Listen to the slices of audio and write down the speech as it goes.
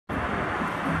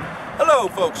Hello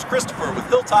folks, Christopher with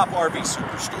Hilltop RV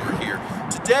Superstore here.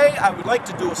 Today I would like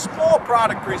to do a small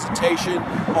product presentation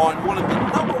on one of the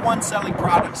 #1 selling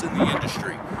products in the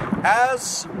industry.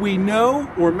 As we know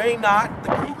or may not, the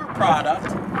Cougar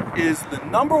product is the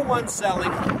 #1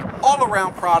 selling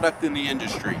all-around product in the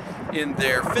industry in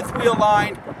their fifth wheel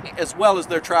line as well as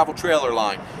their travel trailer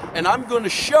line. And I'm going to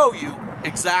show you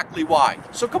exactly why.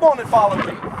 So come on and follow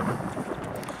me.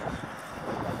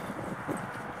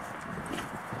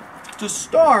 To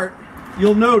start,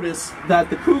 you'll notice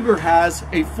that the Cougar has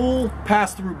a full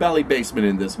pass-through belly basement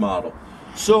in this model.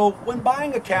 So when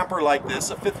buying a camper like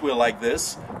this, a fifth wheel like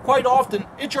this, quite often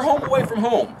it's your home away from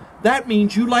home. That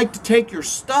means you like to take your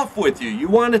stuff with you. You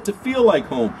want it to feel like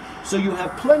home. So you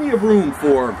have plenty of room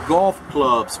for golf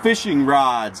clubs, fishing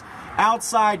rods,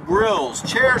 outside grills,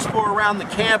 chairs for around the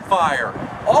campfire.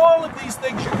 All of these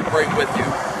things you can bring with you.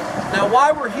 Now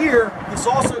while we're here, this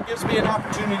also gives me an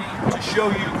opportunity to show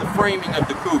you the framing of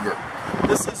the Cougar.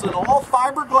 This is an all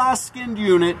fiberglass skinned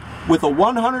unit with a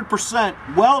 100%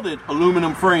 welded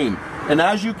aluminum frame. And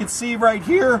as you can see right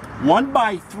here,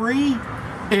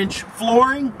 1x3-inch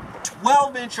flooring,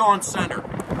 12-inch on center.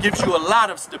 Gives you a lot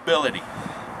of stability.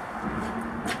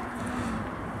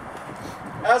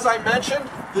 As I mentioned,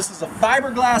 this is a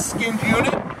fiberglass skinned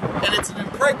unit and it's an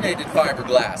impregnated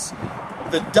fiberglass.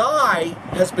 The dye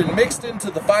has been mixed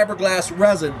into the fiberglass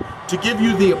resin to give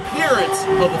you the appearance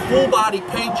of a full body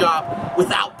paint job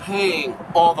without paying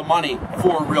all the money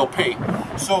for real paint.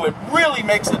 So it really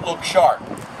makes it look sharp.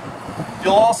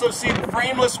 You'll also see the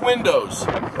frameless windows.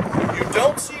 You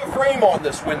don't see a frame on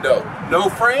this window. No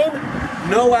frame,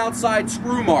 no outside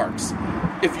screw marks.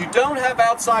 If you don't have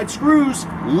outside screws,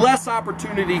 less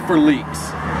opportunity for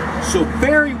leaks. So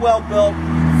very well built,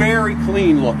 very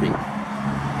clean looking.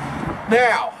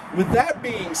 Now, with that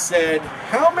being said,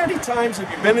 how many times have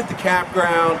you been at the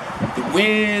campground, the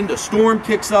wind, a storm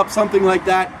kicks up, something like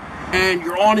that, and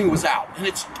your awning was out, and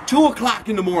it's 2 o'clock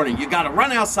in the morning. You got to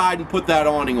run outside and put that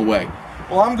awning away.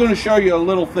 Well, I'm going to show you a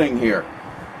little thing here.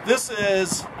 This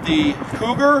is the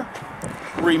Cougar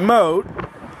remote.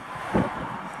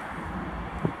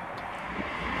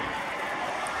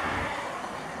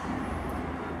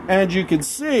 And you can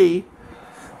see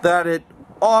that it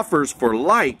offers for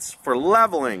lights, for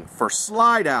leveling, for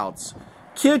slide outs,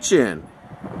 kitchen.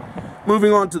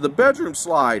 Moving on to the bedroom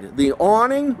slide, the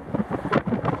awning,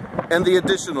 and the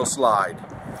additional slide.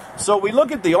 So we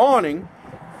look at the awning,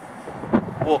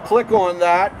 we'll click on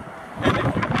that, and if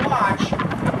you watch,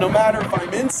 no matter if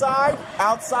I'm inside,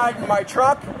 outside in my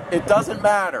truck, it doesn't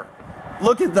matter.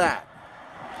 Look at that.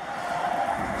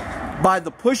 By the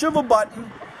push of a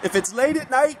button, if it's late at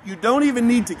night, you don't even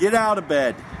need to get out of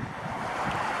bed.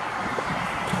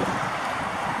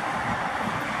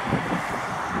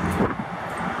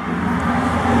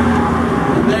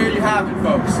 Have it,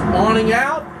 folks. Awning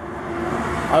out.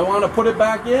 I want to put it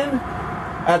back in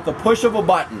at the push of a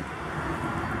button,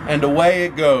 and away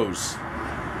it goes.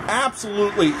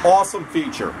 Absolutely awesome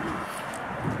feature.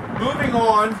 Moving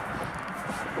on,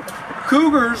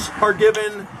 Cougars are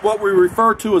given what we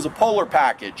refer to as a polar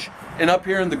package. And up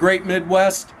here in the great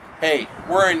Midwest, hey,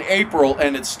 we're in April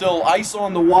and it's still ice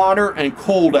on the water and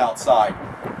cold outside.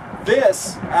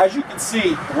 This, as you can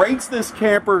see, rates this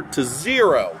camper to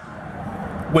 0.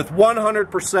 With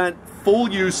 100% full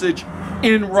usage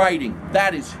in writing.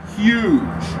 That is huge.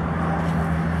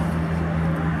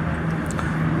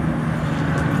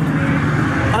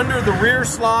 Under the rear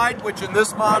slide, which in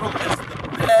this model is the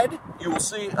bed, you will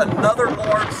see another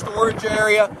large storage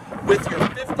area with your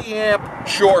 50 amp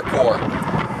shore cord.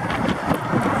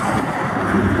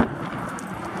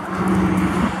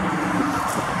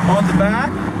 On the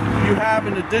back, you have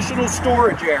an additional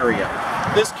storage area.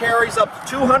 This carries up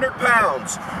to 200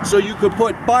 pounds, so you could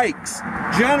put bikes,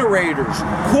 generators,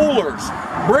 coolers,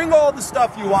 bring all the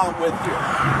stuff you want with you.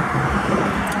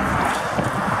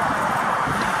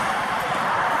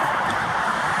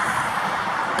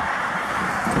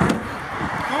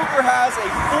 Cougar has a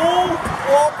full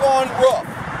walk-on roof.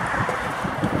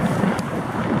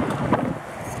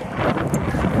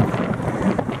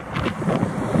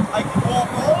 I can walk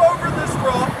all over this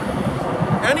roof,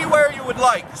 anywhere you would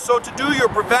like. So to do your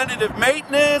preventative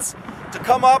maintenance, to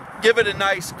come up, give it a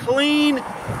nice clean,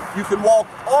 you can walk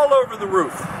all over the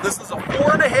roof. This is a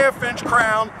 4.5-inch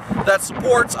crown that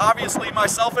supports, obviously,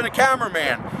 myself and a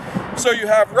cameraman. So you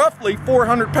have roughly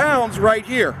 400 pounds right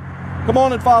here. Come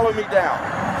on and follow me down.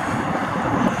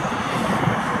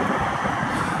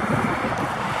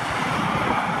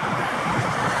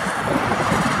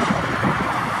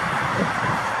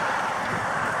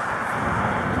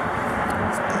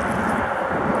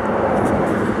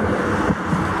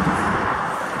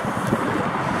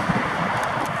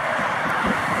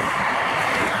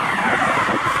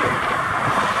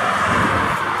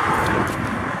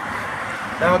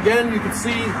 again, you can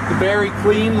see the very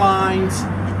clean lines.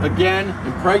 Again,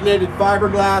 impregnated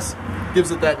fiberglass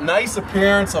gives it that nice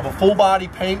appearance of a full body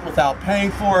paint without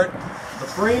paying for it. The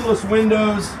frameless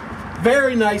windows,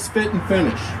 very nice fit and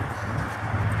finish.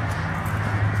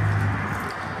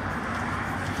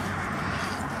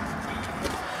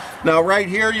 Now right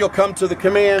here you'll come to the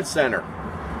command center.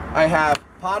 I have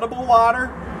potable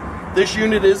water. This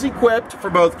unit is equipped for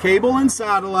both cable and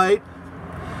satellite.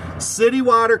 City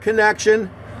water connection.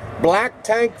 Black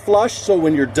tank flush, so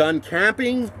when you're done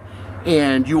camping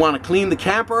and you want to clean the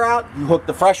camper out, you hook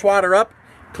the fresh water up,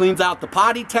 cleans out the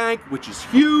potty tank, which is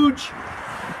huge.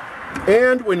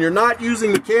 And when you're not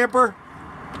using the camper,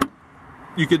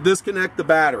 you can disconnect the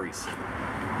batteries.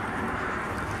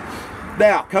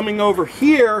 Now, coming over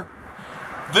here,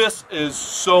 this is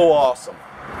so awesome.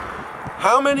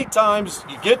 How many times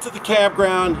you get to the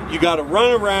campground, you got to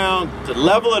run around to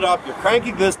level it up, you're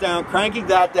cranking this down, cranking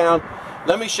that down.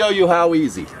 Let me show you how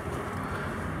easy.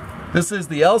 This is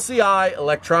the LCI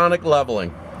electronic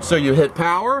leveling. So you hit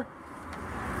power,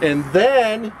 and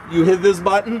then you hit this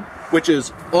button, which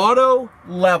is auto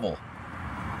level.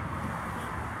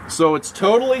 So it's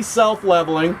totally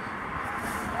self-leveling.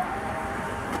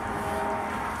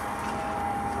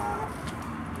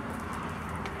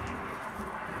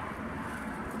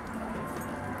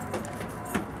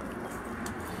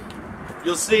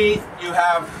 You'll see you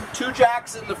have 2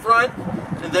 jacks in the front,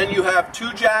 and then you have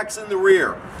 2 jacks in the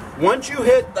rear. Once you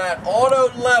hit that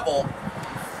auto level,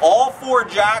 all 4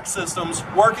 jack systems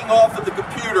working off of the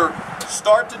computer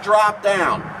start to drop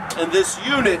down, and this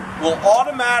unit will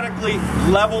automatically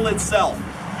level itself.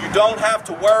 You don't have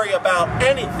to worry about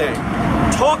anything.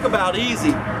 Talk about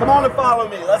easy. Come on and follow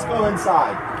me. Let's go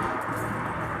inside.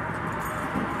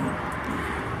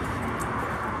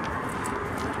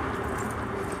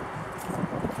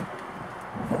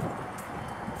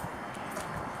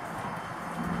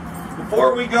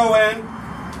 Before we go in,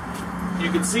 you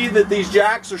can see that these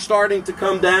jacks are starting to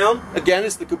come down. Again,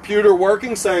 it's the computer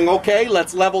working, saying, okay,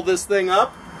 let's level this thing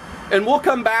up. And we'll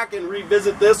come back and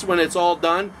revisit this when it's all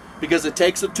done, because it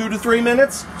takes 2 to 3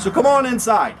 minutes. So come on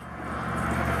inside.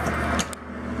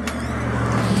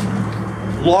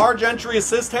 Large entry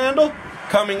assist handle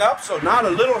coming up, so not a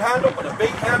little handle, but a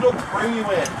big handle to bring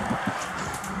you in.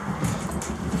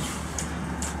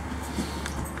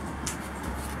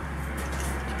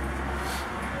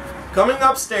 Coming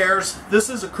upstairs, this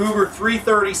is a Cougar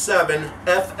 337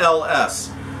 FLS,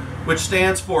 which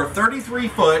stands for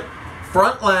 33-foot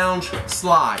front lounge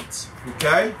slides,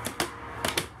 okay?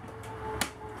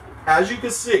 As you can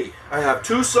see, I have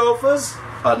 2 sofas,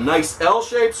 a nice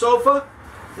L-shaped sofa,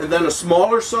 and then a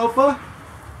smaller sofa.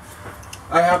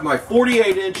 I have my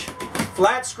 48-inch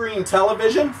flat screen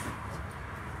television,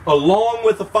 along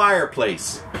with a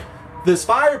fireplace. This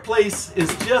fireplace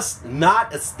is just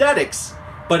not aesthetics,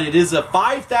 but it is a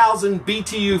 5,000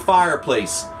 BTU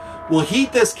fireplace. Will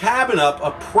heat this cabin up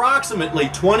approximately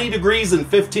 20 degrees in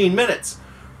 15 minutes.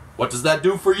 What does that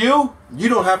do for you? You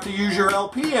don't have to use your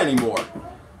LP anymore.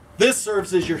 This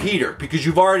serves as your heater because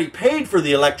you've already paid for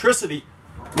the electricity.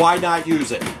 Why not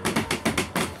use it?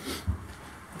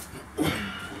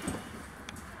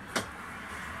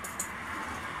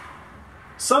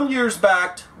 Some years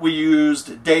back, we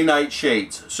used day-night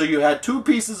shades. So you had 2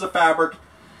 pieces of fabric.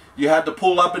 You had to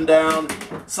pull up and down.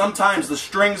 Sometimes the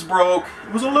strings broke.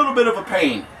 It was a little bit of a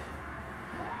pain.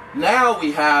 Now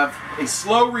we have a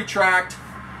slow retract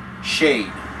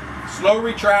shade. Slow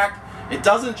retract. It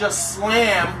doesn't just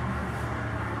slam.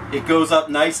 It goes up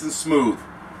nice and smooth.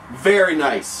 Very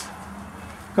nice.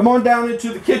 Come on down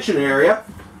into the kitchen area.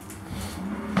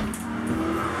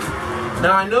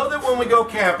 Now I know that when we go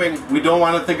camping, we don't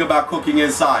want to think about cooking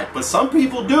inside, but some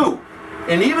people do.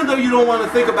 And even though you don't want to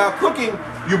think about cooking,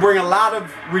 you bring a lot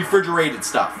of refrigerated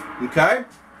stuff, okay?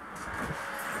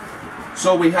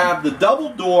 So we have the double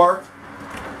door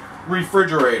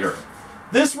refrigerator.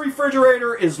 This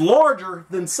refrigerator is larger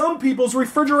than some people's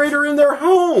refrigerator in their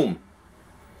home.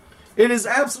 It is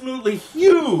absolutely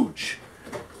huge.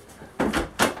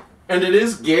 And it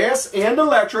is gas and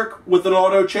electric with an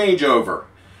auto changeover.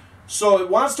 So it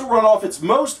wants to run off its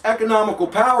most economical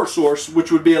power source,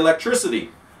 which would be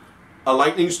electricity. A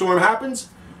lightning storm happens,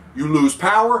 you lose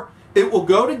power, it will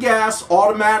go to gas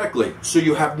automatically, so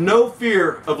you have no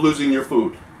fear of losing your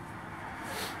food.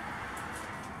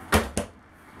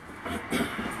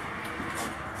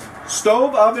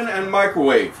 Stove, oven, and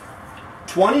microwave.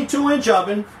 22-inch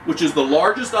oven, which is the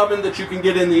largest oven that you can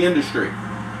get in the industry.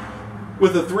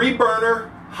 With a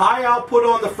 3-burner, high output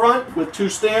on the front with 2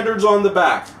 standards on the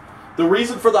back. The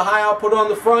reason for the high output on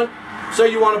the front,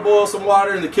 say you want to boil some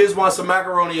water and the kids want some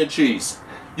macaroni and cheese.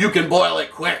 you can boil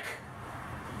it quick.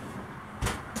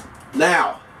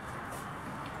 Now,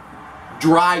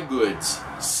 dry goods,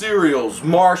 cereals,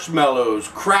 marshmallows,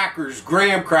 crackers,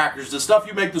 graham crackers, the stuff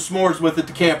you make the s'mores with at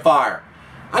the campfire.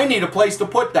 I need a place to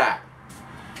put that.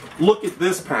 Look at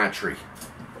this pantry.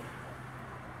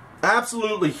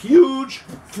 Absolutely huge,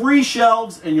 3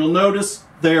 shelves, and you'll notice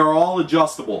they are all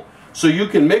adjustable. So you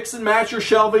can mix and match your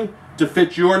shelving to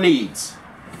fit your needs.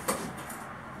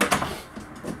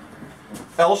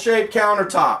 L-shaped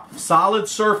countertop, solid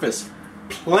surface,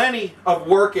 plenty of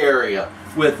work area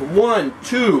with 1,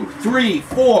 2, 3,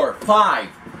 4, 5,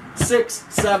 6,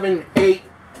 7, 8,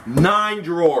 9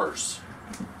 drawers.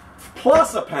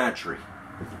 Plus a pantry.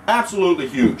 Absolutely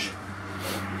huge.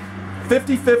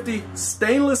 50/50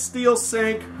 stainless steel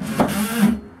sink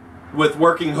with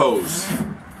working hose.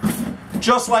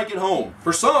 Just like at home.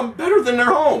 For some, better than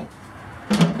their home.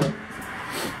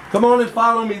 Come on and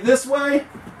follow me this way.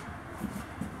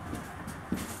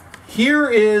 Here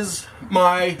is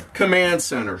my command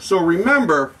center. So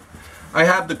remember, I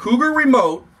have the Cougar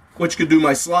remote, which could do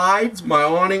my slides, my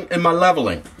awning, and my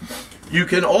leveling. You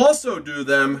can also do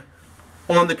them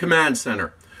on the command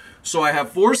center. So I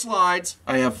have 4 slides,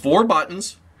 I have 4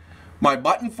 buttons, my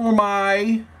button for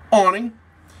my awning,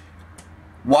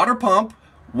 water pump,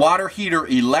 water heater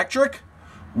electric,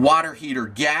 water heater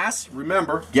gas,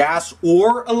 remember, gas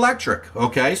or electric,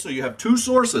 okay? So you have 2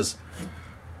 sources,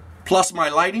 plus my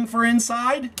lighting for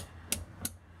inside,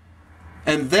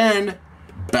 and then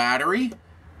battery,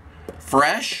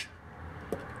 fresh,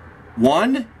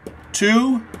 1,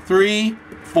 2, 3,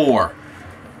 4.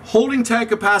 Holding tank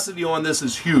capacity on this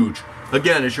is huge.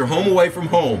 Again, it's your home away from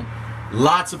home.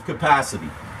 Lots of capacity.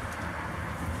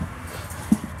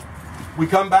 We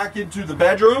come back into the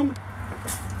bedroom.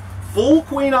 Full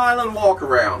Queen Island walk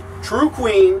around. True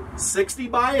queen, 60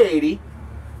 by 80.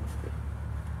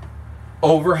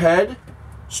 Overhead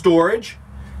storage.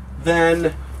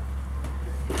 Then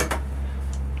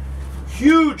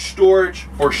huge storage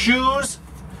for shoes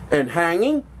and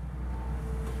hanging,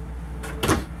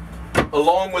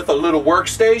 along with a little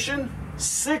workstation,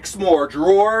 6 more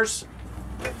drawers,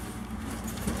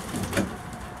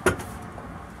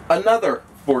 another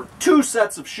for 2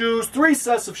 sets of shoes, 3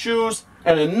 sets of shoes,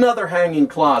 and another hanging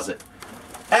closet.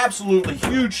 Absolutely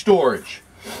huge storage.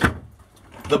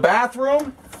 The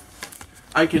bathroom,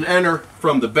 I can enter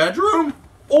from the bedroom,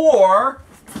 or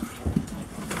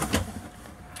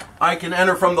I can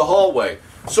enter from the hallway.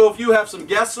 So if you have some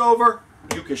guests over,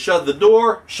 you can shut the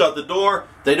door.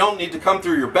 They don't need to come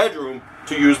through your bedroom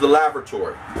to use the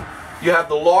lavatory. You have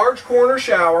the large corner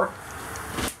shower.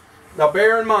 Now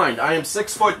bear in mind, I am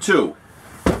 6'2".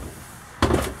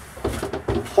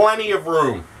 Plenty of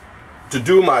room to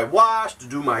do my wash, to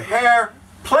do my hair.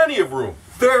 Plenty of room.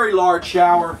 Very large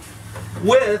shower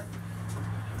with,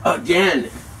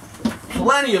 again,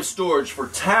 plenty of storage for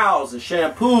towels and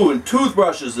shampoo and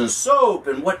toothbrushes and soap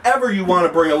and whatever you want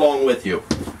to bring along with you.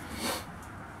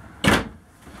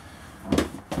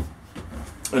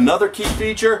 Another key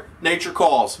feature, nature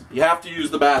calls. You have to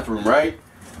use the bathroom, right?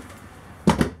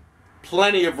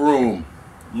 Plenty of room.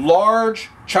 Large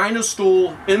china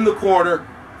stool in the corner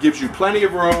gives you plenty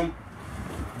of room.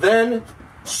 Then,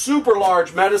 super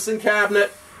large medicine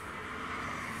cabinet,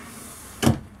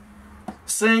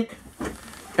 sink,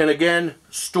 and again,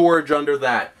 storage under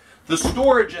that. The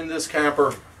storage in this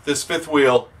camper, this 5th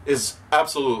wheel, is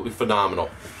absolutely phenomenal.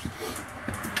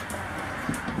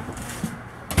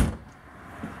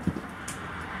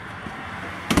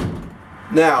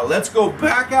 Now, let's go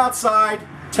back outside,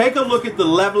 take a look at the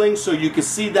leveling so you can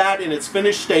see that in its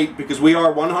finished state, because we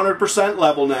are 100%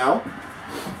 level now.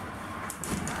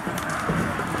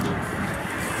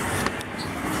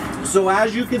 So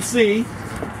as you can see,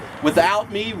 without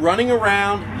me running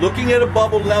around, looking at a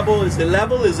bubble level, is it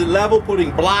level,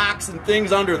 putting blocks and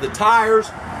things under the tires,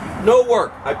 no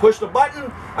work. I pushed a button,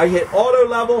 I hit auto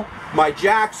level, my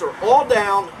jacks are all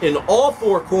down in all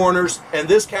 4 corners, and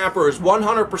this camper is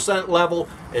 100% level,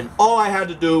 and all I had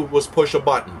to do was push a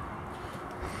button.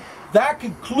 That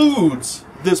concludes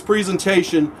this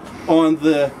presentation on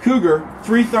the Cougar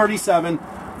 337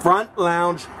 front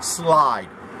lounge slide.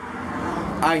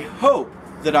 I hope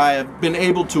that I have been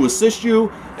able to assist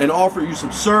you and offer you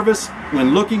some service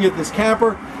when looking at this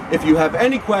camper. If you have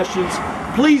any questions,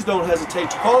 please don't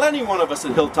hesitate to call any one of us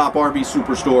at Hilltop RV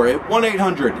Superstore at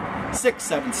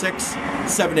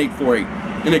 1-800-676-7848.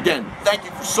 And again, thank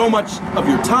you for so much of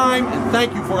your time, and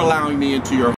thank you for allowing me into your